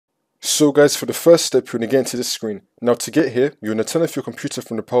So guys, for the first step, you're going to get into this screen. Now to get here, you're going to turn off your computer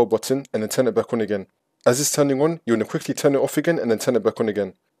from the power button and then turn it back on again. As it's turning on, you're going to quickly turn it off again and then turn it back on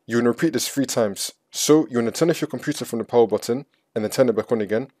again. You're going to repeat this 3 times. So you're going to turn off your computer from the power button and then turn it back on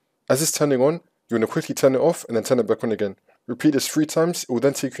again. As it's turning on, you're going to quickly turn it off and then turn it back on again. Repeat this 3 times, it will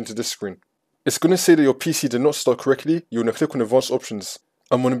then take you into this screen. It's going to say that your PC did not start correctly. You're going to click on Advanced Options.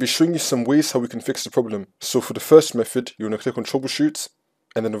 I'm going to be showing you some ways how we can fix the problem. So for the first method, you're going to click on Troubleshoot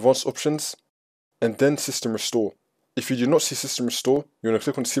and then Advanced Options, and then System Restore. If you do not see System Restore, you're going to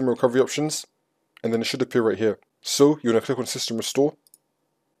click on System Recovery Options, and then it should appear right here. So you're going to click on System Restore,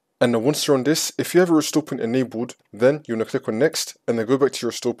 and now once you're on this, if you have a restore point enabled, then you're going to click on Next, and then go back to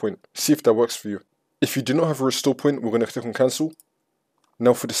your restore point. See if that works for you. If you do not have a restore point, we're going to click on Cancel.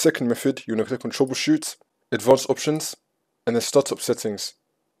 Now for the second method, you're going to click on Troubleshoot, Advanced Options, and then Startup Settings,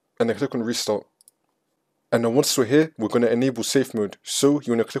 and then click on Restart. And now once we're here, we're going to enable safe mode. So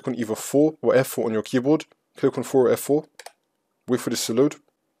you're going to click on either 4 or F4 on your keyboard. Click on 4 or F4. Wait for this to load.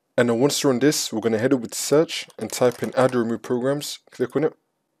 And now once you're on this, we're going to head over to search and type in add or remove programs. Click on it.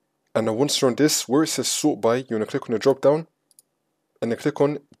 And now once you're on this, where it says sort by, you're going to click on the drop down and then click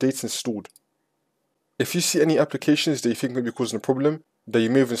on date installed. If you see any applications that you think may be causing a problem that you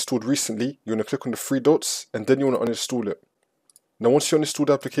may have installed recently, you're going to click on the 3 dots and then you want to uninstall it. Now once you uninstall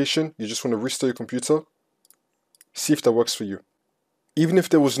the application, you just want to restart your computer. See if that works for you. Even if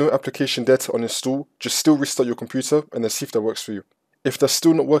there was no application there to uninstall, just still restart your computer and then see if that works for you. If that's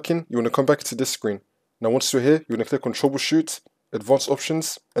still not working, you want to come back to this screen. Now once you're here, you're going to click on Troubleshoot, Advanced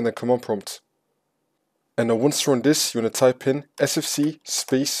Options, and then Command Prompt. And now once you're on this, you're going to type in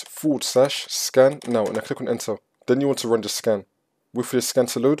sfc/scan now and then click on Enter. Then you want to run the scan. Wait for the scan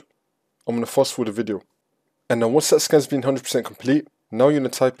to load. I'm going to fast forward the video. And now once that scan's been 100% complete, now you're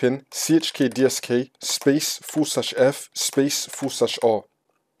going to type in chkdsk /f/r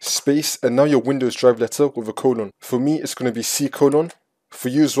space and now your Windows drive letter with a colon. For me, it's going to be C:. For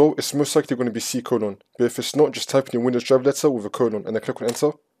you as well, it's most likely going to be C:. But if it's not, just type in your Windows drive letter with a colon and then click on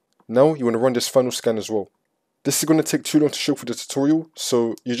Enter. Now you want to run this final scan as well. This is going to take too long to show for the tutorial,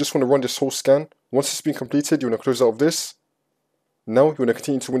 so you just want to run this whole scan. Once it's been completed, you want to close out of this. Now you want to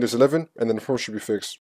continue to Windows 11 and then the problem should be fixed.